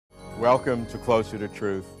Welcome to Closer to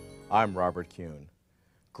Truth. I'm Robert Kuhn.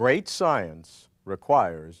 Great science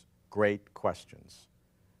requires great questions.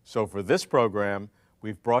 So for this program,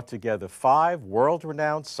 we've brought together 5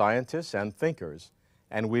 world-renowned scientists and thinkers,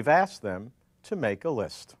 and we've asked them to make a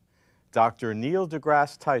list. Dr. Neil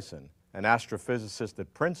deGrasse Tyson, an astrophysicist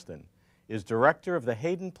at Princeton, is director of the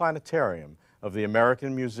Hayden Planetarium of the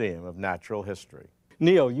American Museum of Natural History.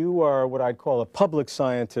 Neil, you are what I'd call a public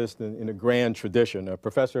scientist in a grand tradition, a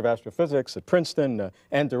professor of astrophysics at Princeton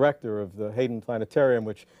and director of the Hayden Planetarium,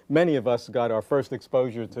 which many of us got our first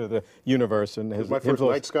exposure to the universe. And it was my first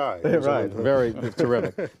night sky. Right, very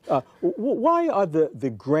terrific. Why are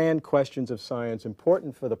the grand questions of science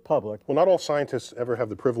important for the public? Well, not all scientists ever have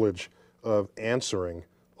the privilege of answering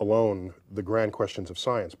alone the grand questions of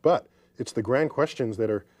science, but it's the grand questions that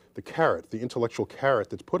are the carrot, the intellectual carrot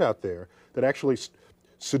that's put out there that actually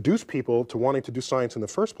seduce people to wanting to do science in the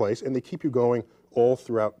first place, and they keep you going all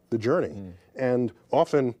throughout the journey. And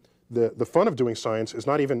often the fun of doing science is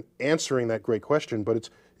not even answering that great question, but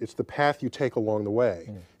it's the path you take along the way.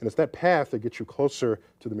 And it's that path that gets you closer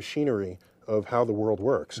to the machinery of how the world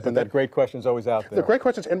works. But that great question's always out there. The great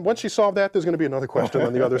questions, and once you solve that, there's going to be another question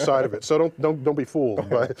on the other side of it. So don't be fooled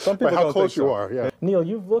by how close you are. Yeah. Neil,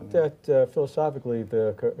 you've looked at philosophically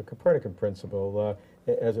the Copernican principle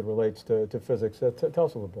as it relates to physics. Tell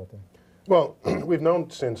us a little about that. Well, we've known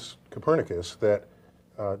since Copernicus that,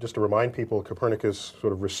 just to remind people, Copernicus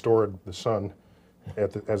sort of restored the sun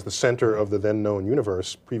as the center of the then known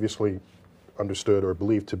universe, previously understood or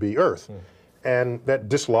believed to be Earth. And that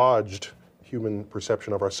dislodged human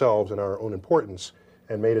perception of ourselves and our own importance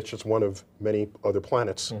and made it just one of many other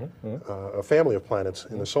planets, a family of planets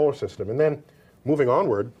in the solar system. And then moving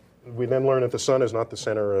onward, we then learn that the sun is not the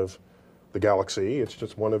center of the galaxy. It's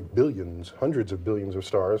just one of billions, hundreds of billions of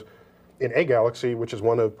stars in a galaxy, which is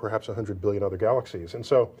one of perhaps 100 billion other galaxies. And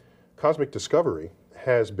so cosmic discovery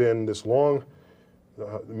has been this long,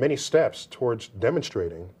 many steps towards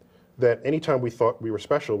demonstrating that anytime we thought we were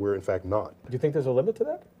special, we're in fact not. Do you think there's a limit to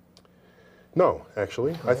that? No,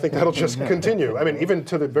 actually. I think that'll just continue. I mean, even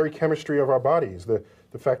to the very chemistry of our bodies, the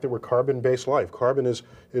fact that we're carbon-based life. Carbon is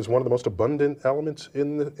one of the most abundant elements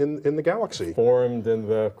in the galaxy. Formed in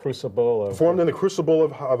the crucible of... Formed in the crucible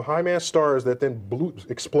of high-mass stars that then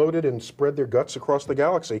exploded and spread their guts across the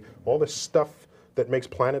galaxy. All this stuff that makes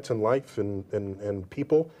planets and life and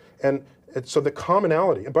people. And so the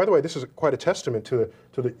commonality, and by the way, this is quite a testament to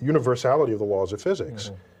the universality of the laws of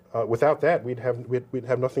physics. Without that, we'd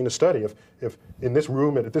have nothing to study. If in this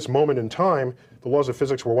room and at this moment in time, the laws of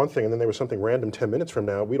physics were one thing and then there was something random 10 minutes from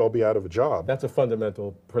now, we'd all be out of a job. That's a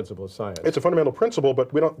fundamental principle of science. It's a fundamental principle,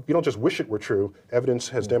 but you don't just wish it were true. Evidence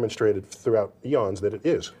has demonstrated throughout eons that it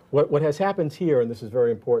is. What has happened here, and this is very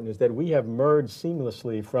important, is that we have merged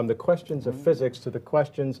seamlessly from the questions of physics to the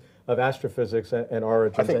questions of astrophysics and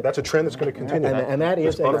origins. I think that's a trend that's going to continue. And that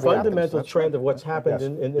is a fundamental trend of what's happened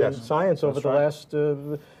in science over the last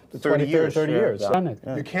 30 years.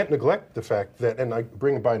 You can't neglect the fact that, and I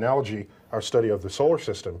bring by analogy our study of the solar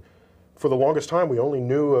system. For the longest time, we only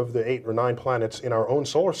knew of the 8 or 9 planets in our own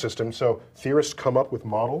solar system, so theorists come up with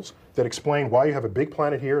models that explain why you have a big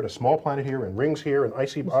planet here and a small planet here and rings here and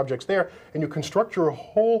icy objects there, and you construct your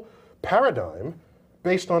whole paradigm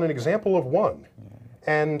based on an example of one.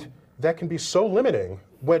 And that can be so limiting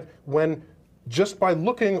when just by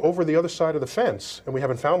looking over the other side of the fence, and we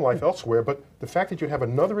haven't found life elsewhere, but the fact that you have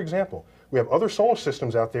another example, we have other solar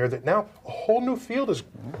systems out there that now a whole new field is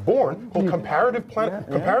born called comparative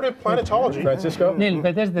planetology. Francisco? Neil,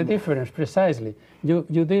 but that's the difference, precisely. You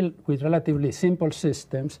deal with relatively simple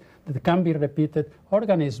systems that can be repeated.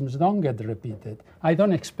 Organisms don't get repeated. I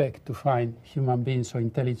don't expect to find human beings or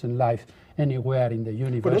intelligent life anywhere in the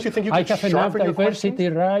universe. But don't you think you I can have enough sharpen your diversity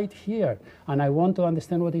right here, and I want to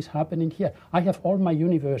understand what is happening here. I have all my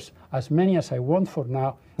universe, as many as I want for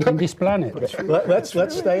now, in this planet. Let's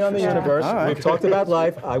stay on the universe. We've talked about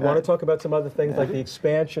life. I want to talk about some other things like the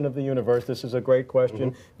expansion of the universe. This is a great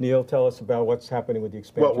question. Neil, tell us about what's happening with the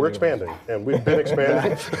expansion. Well, we're expanding, and we've been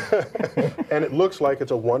expanding. And it looks like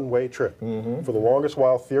it's a one-way trip. For the longest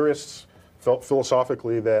while, theorists felt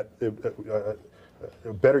philosophically that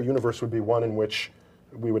a better universe would be one in which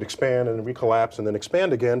we would expand and recollapse and then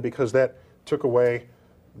expand again, because that took away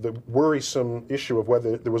the worrisome issue of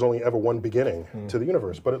whether there was only ever one beginning to the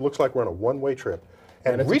universe. But it looks like we're on a one-way trip.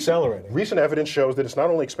 And it's accelerating. Recent evidence shows that it's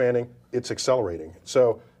not only expanding, it's accelerating.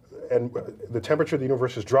 So, and the temperature of the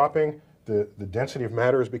universe is dropping, the density of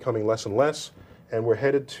matter is becoming less and less, and we're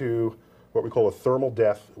headed to what we call a thermal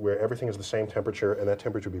death, where everything is the same temperature, and that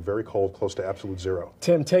temperature would be very cold, close to absolute zero.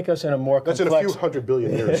 Tim, take us in a more complex... That's in a few hundred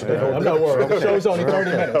billion years. I'm not worried. The show's only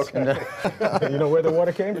 30 minutes. You know where the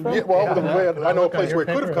water came from? Yeah, well, I know a place where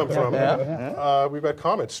it could have come from. We've got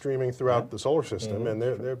comets streaming throughout the solar system, and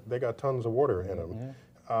they got tons of water in them.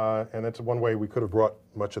 And that's one way we could have brought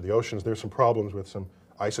much of the oceans. There's some problems with some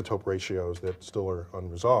isotope ratios that still are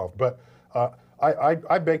unresolved. But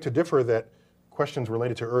I beg to differ that questions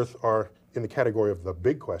related to Earth are in the category of the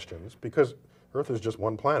big questions, because Earth is just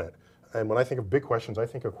one planet. And when I think of big questions, I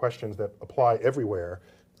think of questions that apply everywhere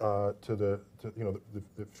to the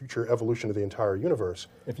future evolution of the entire universe.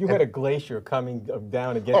 If you had a glacier coming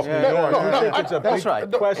down against New York, you think it's a big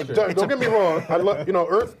question. Don't get me wrong. I love,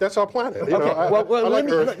 Earth. That's our planet.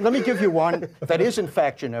 Let me give you one that is in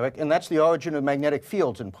fact generic, and that's the origin of magnetic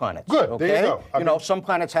fields in planets. Good. Okay? There you go. Some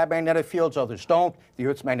planets have magnetic fields, others don't. The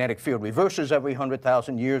Earth's magnetic field reverses every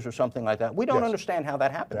 100,000 years or something like that. We don't understand how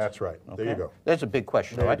that happens. That's right. Okay? There you go. There's a big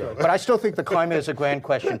question, right? But I still think the climate is a grand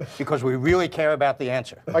question because we really care about the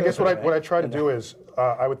answer. I guess what I try to do is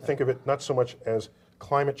I would think of it not so much as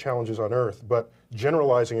climate challenges on Earth, but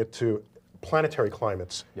generalizing it to planetary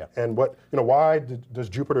climates. Yeah. And why does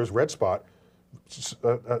Jupiter's red spot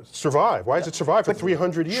survive? Why does it survive for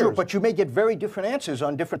 300 years? Sure, but you may get very different answers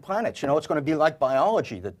on different planets. It's going to be like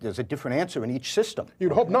biology, that there's a different answer in each system.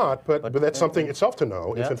 You'd hope not, but that's something itself to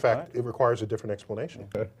know, if in fact it requires a different explanation.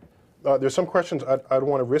 There's some questions I don't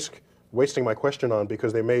want to risk wasting my question on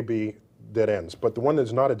because they may be dead ends. But the one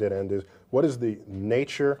that's not a dead end is, what is the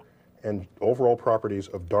nature and overall properties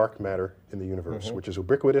of dark matter in the universe, which is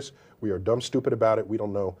ubiquitous. We are dumb stupid about it. We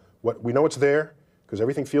don't know we know it's there because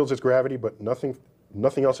everything feels its gravity, but nothing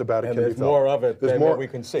else about it can be felt. And there's more of it than what we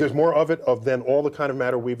can see. There's more of it than all the kind of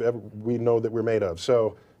matter we know that we're made of.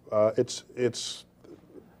 So that's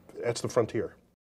the frontier.